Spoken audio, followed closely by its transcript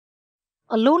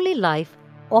A lonely life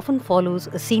often follows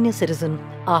a senior citizen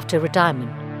after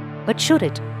retirement. But should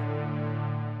it?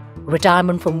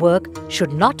 Retirement from work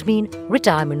should not mean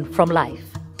retirement from life.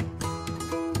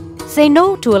 Say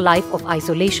no to a life of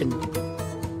isolation.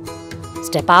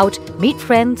 Step out, meet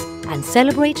friends, and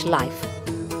celebrate life.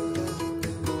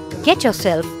 Get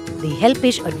yourself the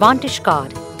HelpAge Advantage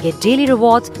card. Get daily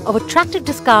rewards of attractive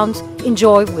discounts.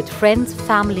 Enjoy with friends,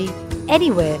 family,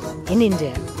 anywhere in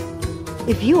India.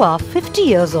 If you are 50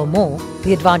 years or more,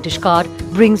 the Advantage card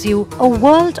brings you a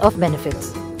world of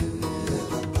benefits.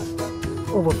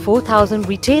 Over 4,000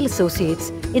 retail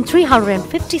associates in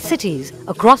 350 cities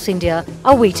across India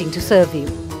are waiting to serve you.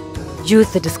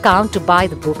 Use the discount to buy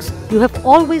the books you have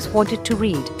always wanted to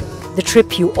read. The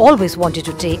trip you always wanted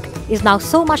to take is now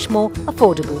so much more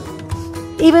affordable.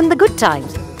 Even the good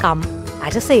times come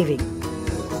at a saving.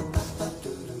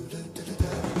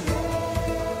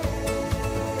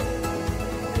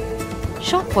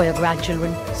 Shop for your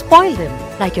grandchildren, spoil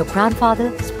them like your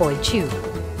grandfather spoiled you.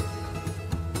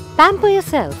 Pamper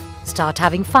yourself, start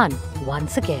having fun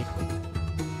once again.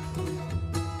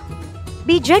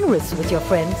 Be generous with your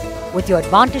friends with your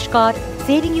Advantage card,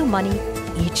 saving you money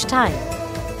each time.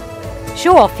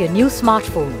 Show off your new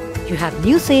smartphone. You have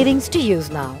new savings to use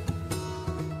now.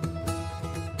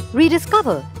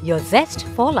 Rediscover your zest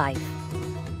for life.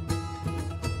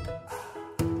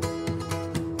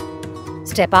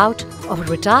 Step out of a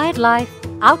retired life,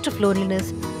 out of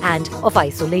loneliness and of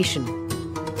isolation.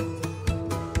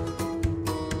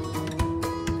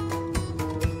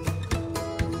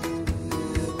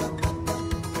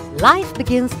 Life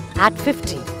begins at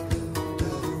 50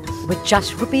 with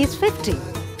just ₹50.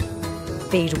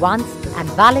 Paid once and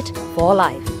valid for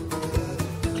life.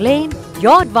 Claim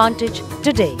your Advantage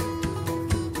today.